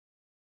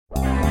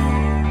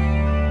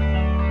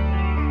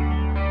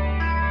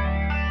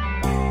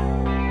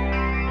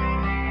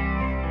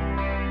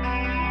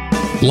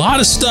A lot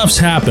of stuff's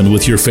happened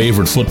with your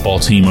favorite football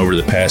team over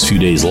the past few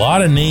days. A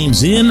lot of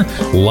names in,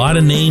 a lot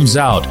of names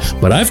out.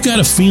 But I've got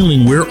a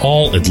feeling we're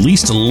all at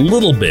least a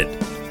little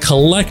bit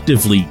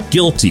collectively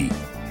guilty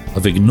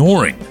of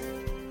ignoring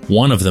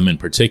one of them in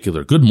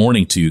particular. Good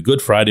morning to you.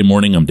 Good Friday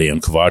morning. I'm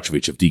Dan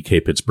Kovacevic of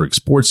DK Pittsburgh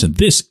Sports, and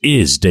this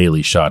is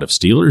Daily Shot of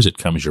Steelers. It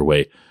comes your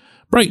way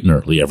bright and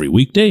early every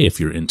weekday. If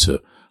you're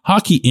into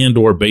hockey and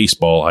or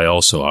baseball, I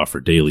also offer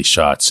daily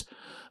shots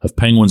of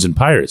Penguins and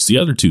Pirates, the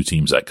other two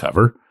teams I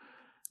cover,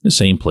 the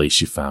same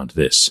place you found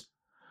this.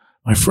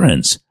 My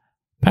friends,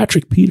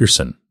 Patrick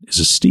Peterson is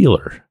a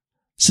Steeler.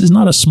 This is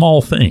not a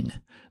small thing.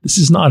 This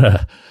is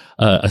not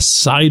a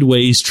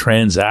sideways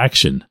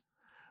transaction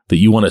that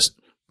you want to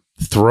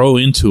throw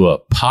into a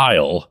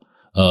pile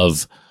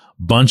of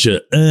bunch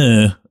of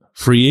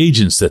free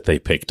agents that they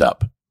picked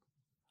up.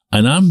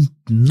 And I'm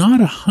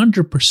not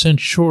 100%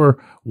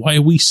 sure why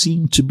we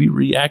seem to be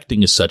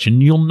reacting as such.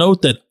 And you'll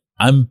note that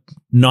I'm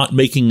not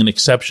making an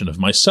exception of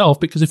myself,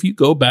 because if you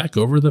go back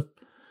over the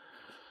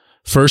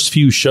first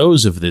few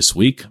shows of this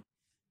week,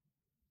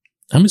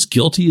 I'm as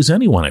guilty as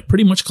anyone. I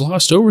pretty much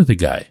glossed over the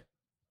guy.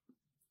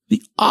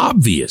 The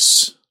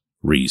obvious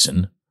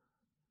reason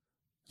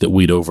that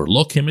we'd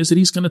overlook him is that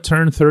he's going to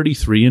turn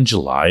 33 in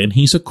July and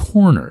he's a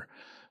corner.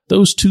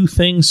 Those two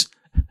things,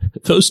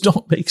 those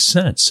don't make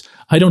sense.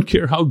 I don't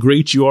care how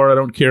great you are. I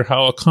don't care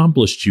how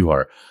accomplished you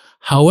are.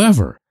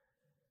 However,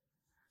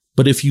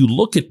 but if you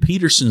look at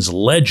Peterson's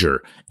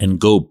ledger and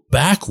go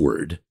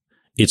backward,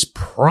 it's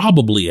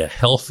probably a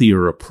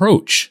healthier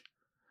approach,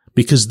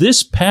 because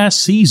this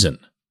past season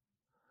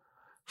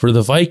for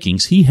the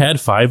Vikings, he had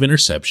 5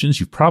 interceptions.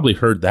 You've probably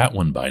heard that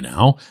one by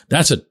now.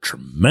 That's a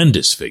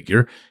tremendous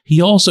figure.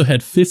 He also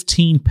had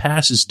 15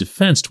 passes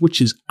defensed, which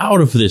is out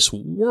of this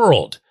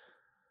world.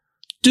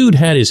 Dude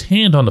had his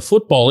hand on the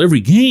football every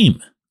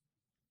game.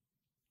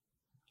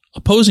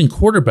 Opposing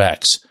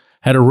quarterbacks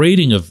had a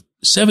rating of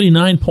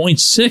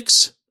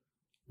 79.6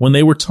 when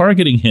they were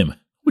targeting him,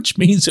 which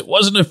means it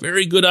wasn't a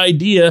very good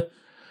idea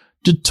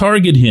to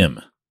target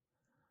him.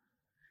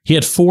 He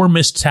had 4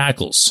 missed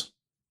tackles.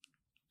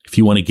 If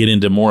you want to get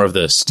into more of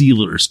the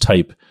Steelers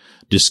type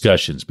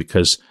discussions,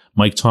 because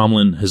Mike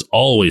Tomlin has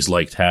always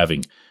liked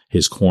having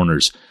his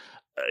corners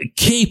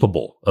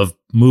capable of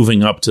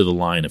moving up to the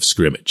line of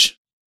scrimmage.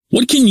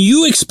 What can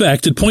you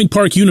expect at Point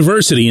Park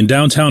University in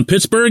downtown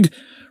Pittsburgh?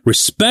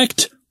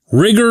 Respect,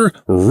 rigor,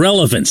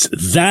 relevance.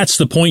 That's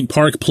the Point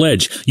Park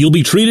Pledge. You'll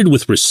be treated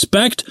with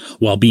respect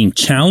while being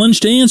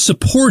challenged and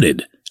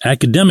supported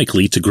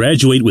academically to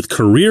graduate with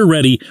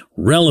career-ready,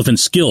 relevant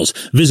skills.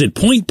 Visit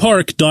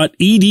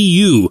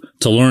pointpark.edu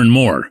to learn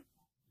more.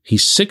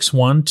 He's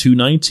 6'1",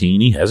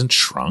 219. He hasn't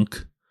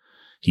shrunk.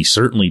 He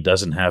certainly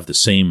doesn't have the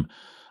same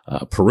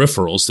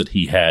peripherals that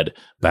he had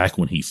back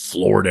when he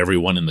floored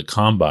everyone in the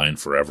combine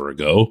forever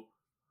ago.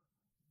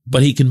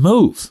 But he can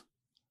move,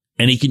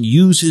 and he can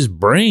use his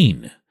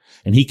brain.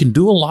 And he can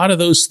do a lot of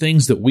those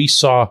things that we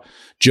saw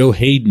Joe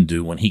Hayden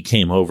do when he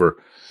came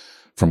over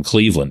from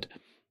Cleveland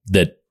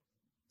that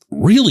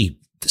really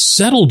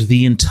settled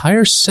the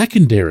entire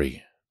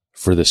secondary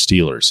for the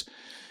Steelers.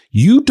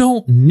 You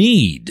don't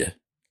need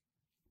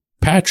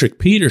Patrick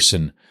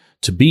Peterson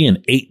to be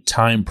an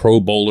 8-time Pro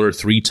Bowler,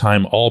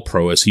 3-time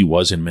All-Pro as he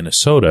was in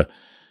Minnesota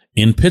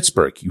in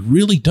Pittsburgh. You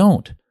really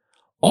don't.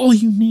 All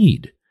you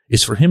need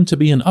is for him to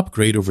be an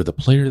upgrade over the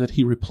player that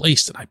he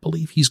replaced, and I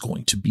believe he's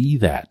going to be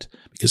that,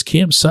 because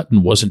Cam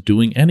Sutton wasn't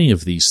doing any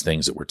of these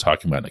things that we're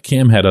talking about. Now,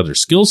 Cam had other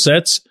skill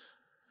sets.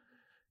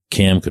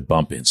 Cam could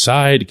bump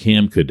inside.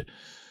 Cam could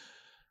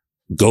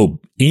go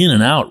in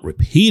and out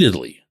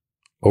repeatedly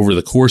over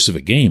the course of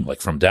a game,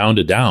 like from down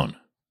to down.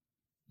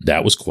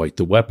 That was quite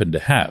the weapon to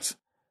have.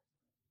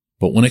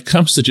 But when it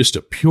comes to just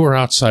a pure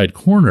outside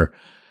corner,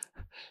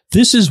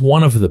 this is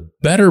one of the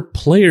better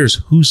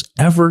players who's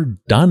ever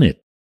done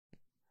it.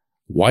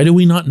 Why do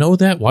we not know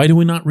that? Why do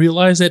we not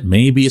realize that?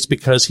 Maybe it's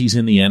because he's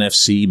in the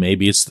NFC.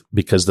 Maybe it's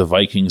because the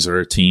Vikings are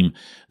a team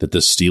that the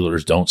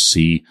Steelers don't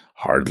see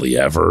hardly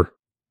ever.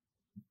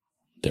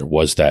 There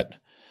was that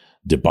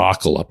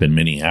debacle up in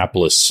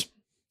Minneapolis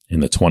in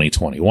the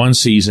 2021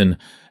 season,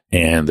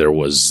 and there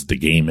was the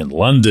game in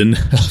London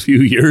a few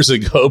years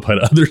ago. But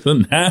other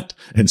than that,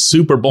 and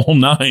Super Bowl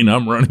IX,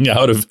 I'm running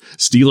out of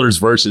Steelers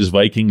versus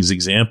Vikings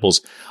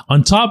examples.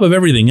 On top of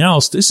everything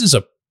else, this is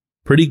a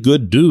pretty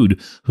good dude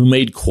who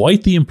made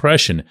quite the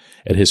impression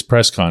at his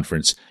press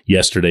conference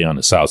yesterday on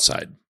the South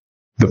Side.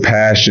 The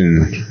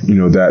passion,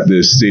 that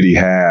this city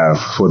have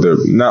for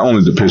not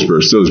only the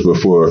Pittsburgh Steelers, but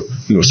for,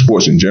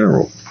 sports in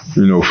general.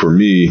 For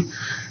me,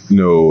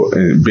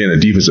 and being a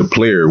defensive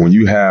player, when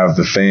you have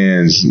the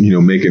fans,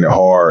 making it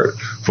hard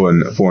for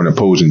an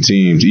opposing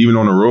team, even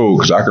on the road,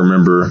 because I can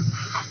remember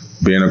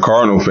being a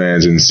Cardinal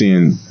fans and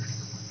seeing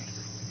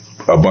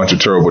a bunch of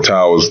terrible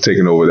towels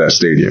taking over that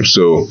stadium.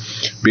 So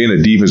being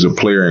a defensive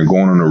player and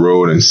going on the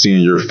road and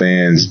seeing your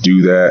fans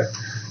do that,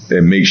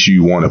 it makes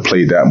you want to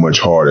play that much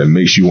harder. It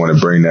makes you want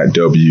to bring that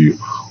W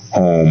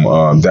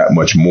home that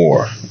much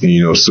more.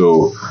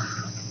 So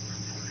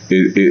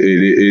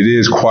it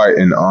is quite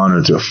an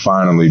honor to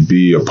finally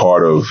be a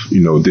part of,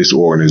 this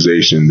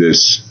organization,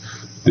 this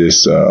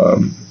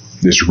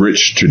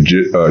rich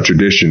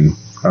tradition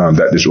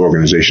that this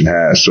organization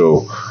has.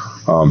 So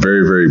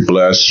very, very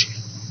blessed.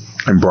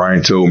 And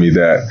Brian told me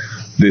that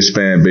this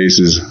fan base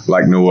is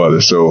like no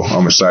other. So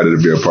I'm excited to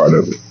be a part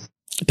of it.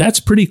 That's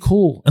pretty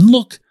cool. And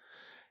look,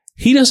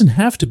 he doesn't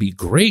have to be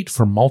great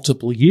for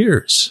multiple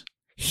years.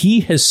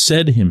 He has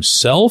said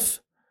himself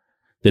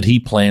that he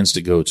plans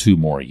to go 2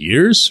 more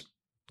years.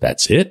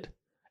 That's it.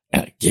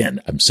 And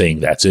again, I'm saying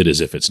that's it as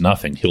if it's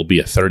nothing. He'll be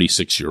a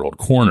 36-year-old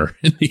corner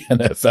in the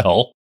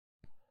NFL.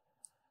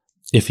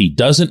 If he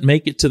doesn't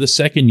make it to the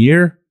second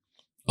year,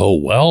 oh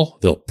well,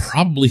 they'll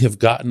probably have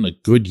gotten a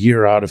good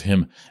year out of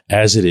him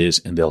as it is,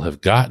 and they'll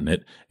have gotten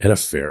it at a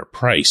fair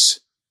price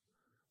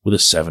with a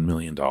 $7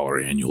 million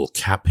annual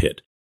cap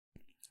hit.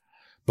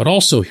 But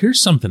also,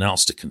 here's something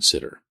else to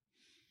consider.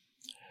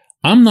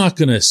 I'm not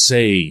going to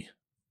say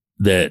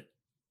that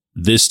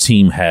this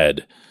team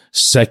had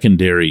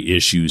secondary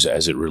issues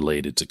as it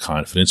related to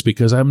confidence,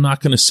 because I'm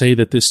not going to say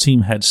that this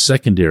team had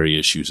secondary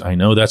issues. I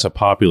know that's a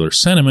popular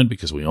sentiment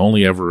because we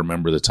only ever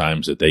remember the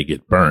times that they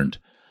get burned.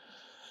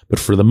 But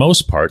for the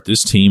most part,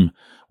 this team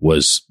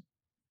was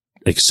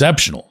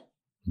exceptional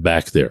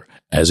back there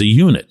as a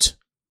unit,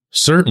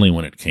 certainly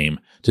when it came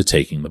to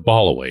taking the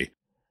ball away.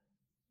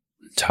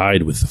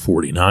 Tied with the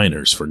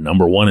 49ers for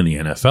number 1 in the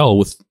NFL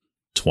with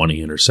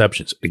 20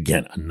 interceptions.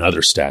 Again,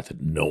 another stat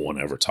that no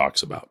one ever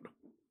talks about.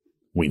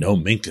 We know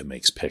Minka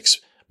makes picks,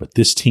 but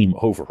this team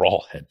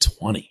overall had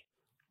 20.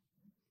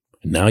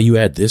 And now you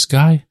add this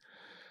guy?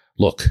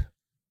 Look,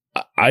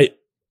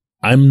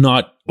 I'm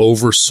not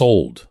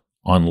oversold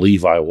on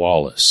Levi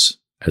Wallace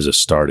as a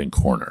starting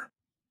corner,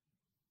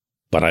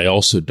 but I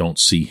also don't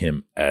see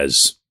him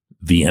as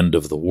the end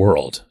of the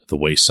world the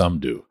way some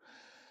do.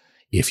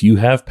 If you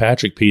have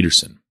Patrick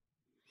Peterson,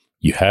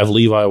 you have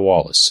Levi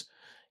Wallace,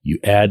 you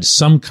add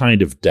some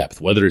kind of depth,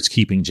 whether it's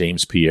keeping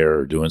James Pierre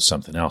or doing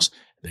something else,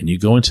 then you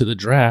go into the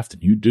draft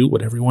and you do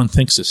what everyone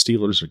thinks the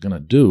Steelers are going to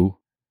do,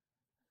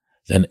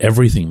 then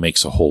everything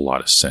makes a whole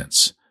lot of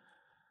sense.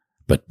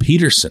 But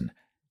Peterson,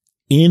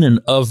 in and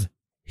of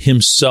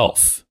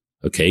himself,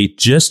 okay,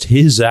 just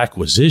his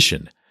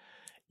acquisition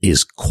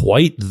is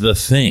quite the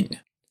thing.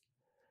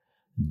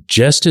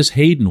 Just as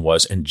Hayden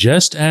was, and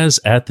just as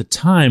at the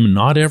time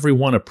not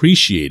everyone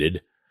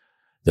appreciated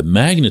the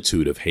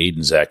magnitude of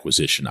Hayden's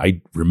acquisition.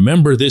 I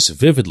remember this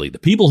vividly. The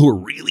people who are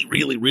really,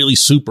 really, really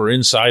super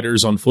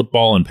insiders on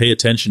football and pay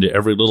attention to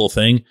every little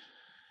thing,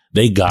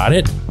 they got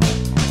it.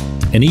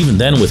 And even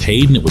then with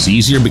Hayden, it was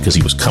easier because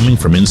he was coming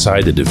from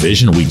inside the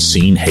division. We'd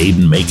seen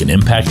Hayden make an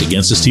impact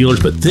against the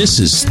Steelers, but this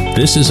is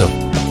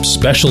a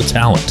special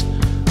talent.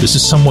 This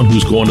is someone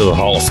who's going to the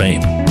Hall of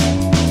Fame.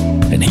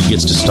 And he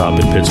gets to stop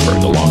in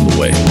Pittsburgh along the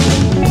way.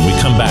 When we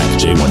come back,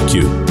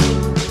 J1Q.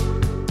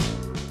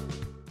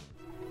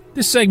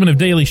 This segment of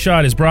Daily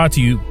Shot is brought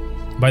to you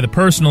by the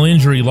personal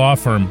injury law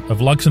firm of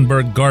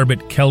Luxembourg,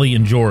 Garbett, Kelly,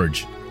 and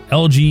George,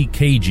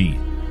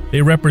 LGKG.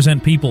 They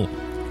represent people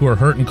who are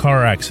hurt in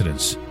car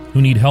accidents,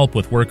 who need help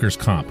with workers'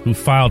 comp, who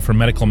filed for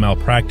medical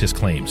malpractice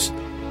claims.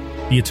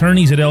 The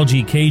attorneys at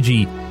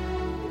LGKG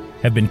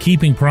have been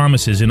keeping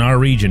promises in our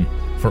region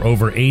for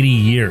over 80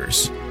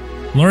 years.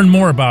 Learn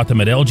more about them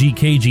at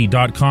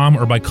lgkg.com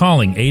or by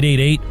calling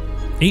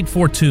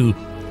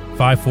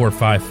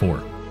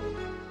 888-842-5454.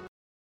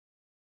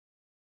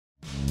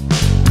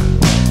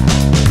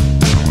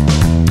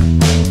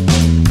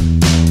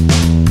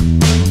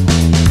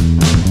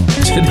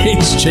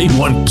 Today's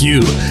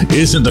J1Q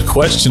isn't a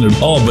question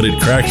at all, but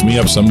it cracked me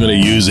up, so I'm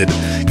going to use it.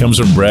 Comes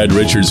from Brad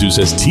Richards, who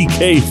says,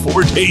 TK,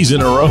 4 days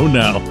in a row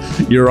now.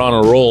 You're on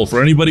a roll.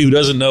 For anybody who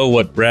doesn't know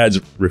what Brad's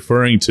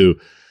referring to,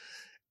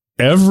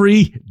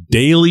 every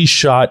Daily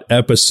Shot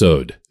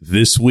episode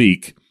this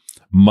week,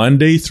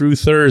 Monday through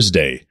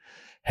Thursday,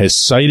 has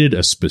cited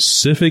a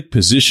specific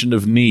position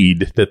of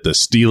need that the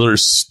Steelers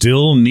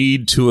still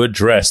need to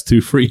address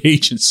through free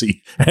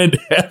agency. And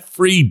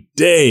every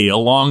day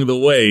along the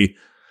way,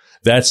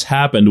 that's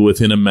happened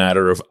within a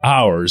matter of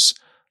hours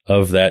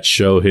of that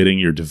show hitting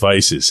your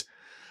devices.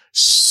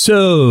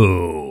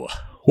 So,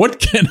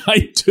 what can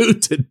I do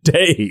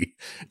today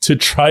to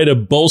try to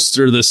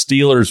bolster the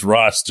Steelers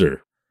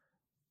roster?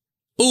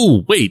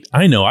 Oh, wait,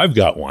 I know, I've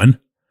got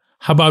one.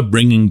 How about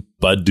bringing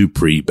Bud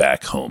Dupree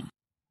back home?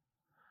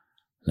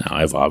 Now,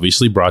 I've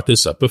obviously brought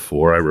this up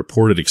before. I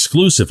reported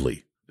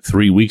exclusively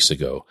 3 weeks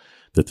ago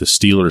that the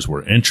Steelers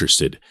were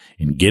interested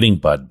in getting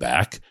Bud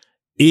back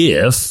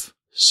if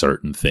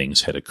certain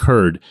things had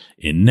occurred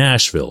in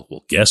Nashville.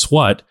 Well, guess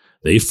what?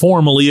 They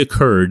formally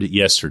occurred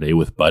yesterday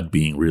with Bud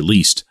being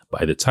released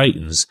by the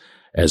Titans,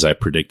 as I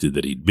predicted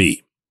that he'd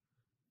be.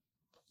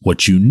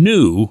 What you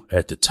knew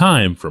at the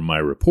time from my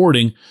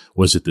reporting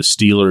was that the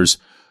Steelers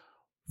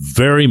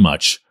very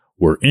much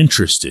were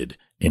interested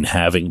in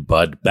having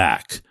Bud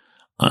back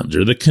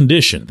under the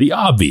condition, the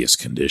obvious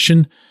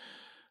condition,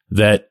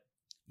 that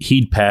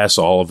he'd pass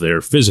all of their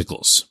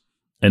physicals.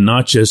 And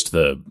not just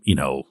the,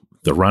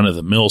 the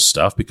run-of-the-mill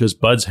stuff because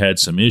Bud's had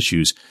some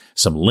issues,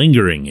 some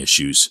lingering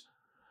issues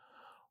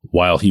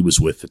while he was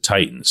with the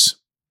Titans,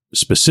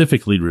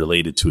 specifically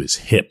related to his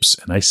hips.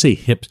 And I say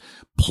hips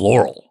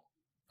plural.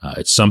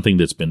 It's something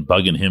that's been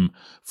bugging him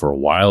for a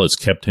while. It's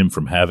kept him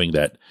from having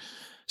that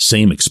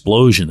same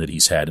explosion that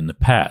he's had in the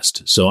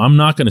past. So I'm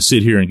not going to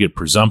sit here and get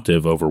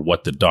presumptive over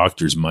what the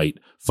doctors might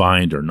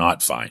find or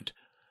not find.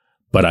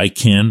 But I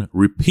can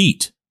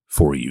repeat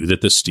for you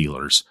that the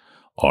Steelers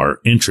are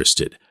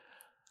interested.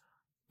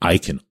 I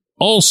can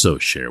also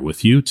share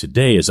with you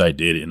today, as I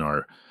did in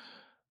our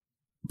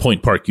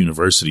Point Park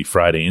University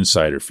Friday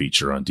Insider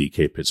feature on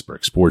DK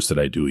Pittsburgh Sports that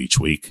I do each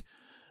week,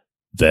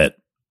 that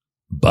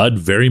Bud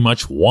very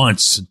much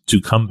wants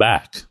to come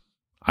back.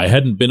 I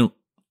hadn't been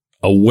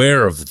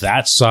aware of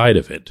that side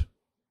of it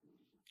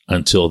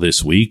until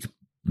this week.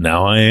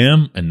 Now I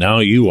am, and now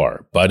you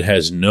are. Bud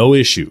has no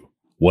issue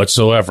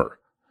whatsoever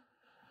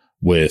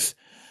with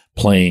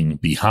playing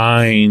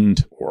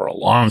behind or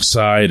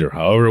alongside, or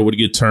however it would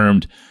get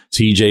termed,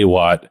 TJ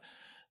Watt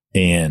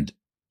and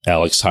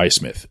Alex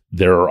Highsmith.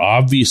 There are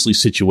obviously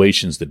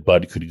situations that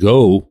Bud could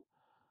go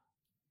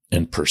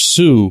and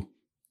pursue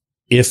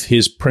if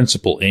his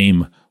principal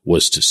aim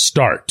was to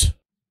start.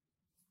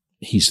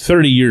 He's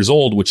 30 years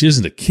old, which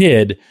isn't a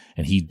kid,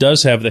 and he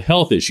does have the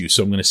health issue.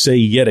 So I'm going to say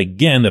yet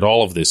again that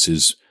all of this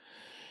is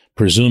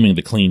presuming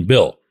the clean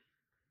bill.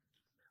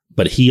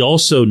 But he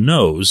also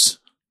knows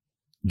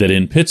that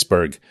in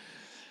Pittsburgh,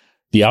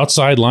 the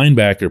outside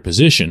linebacker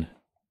position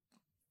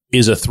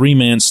is a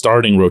 3-man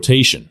starting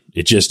rotation.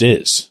 It just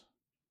is.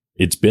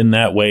 It's been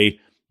that way,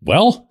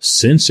 well,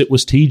 since it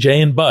was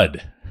TJ and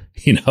Bud,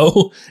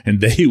 and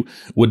they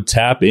would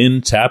tap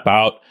in, tap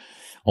out.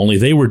 Only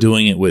they were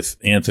doing it with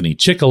Anthony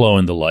Chickalo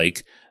and the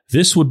like.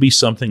 This would be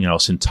something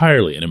else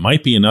entirely. And it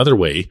might be another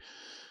way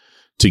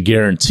to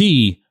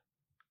guarantee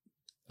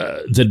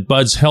that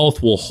Bud's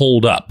health will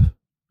hold up.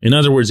 In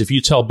other words, if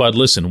you tell Bud,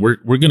 listen, we're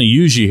going to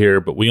use you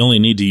here, but we only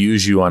need to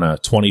use you on a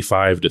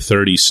 25 to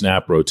 30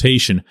 snap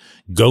rotation.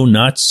 Go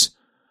nuts.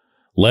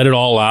 Let it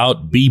all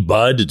out. Be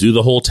Bud. Do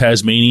the whole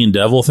Tasmanian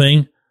devil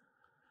thing.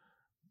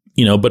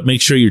 But make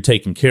sure you're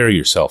taking care of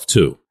yourself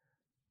too.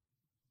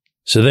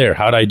 So there,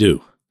 how'd I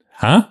do?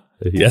 Huh?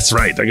 That's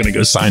right. They're going to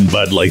go sign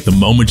Bud like the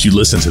moment you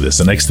listen to this.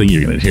 The next thing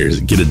you're going to hear is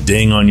get a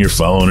ding on your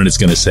phone and it's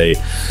going to say,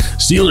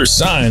 Steelers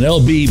sign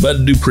LB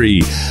Bud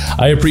Dupree.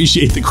 I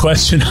appreciate the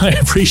question. I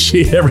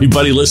appreciate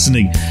everybody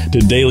listening to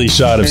Daily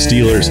Shot of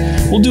Steelers.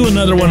 We'll do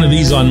another one of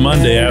these on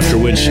Monday, after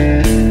which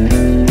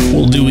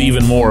we'll do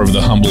even more of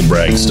the humble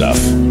brag stuff.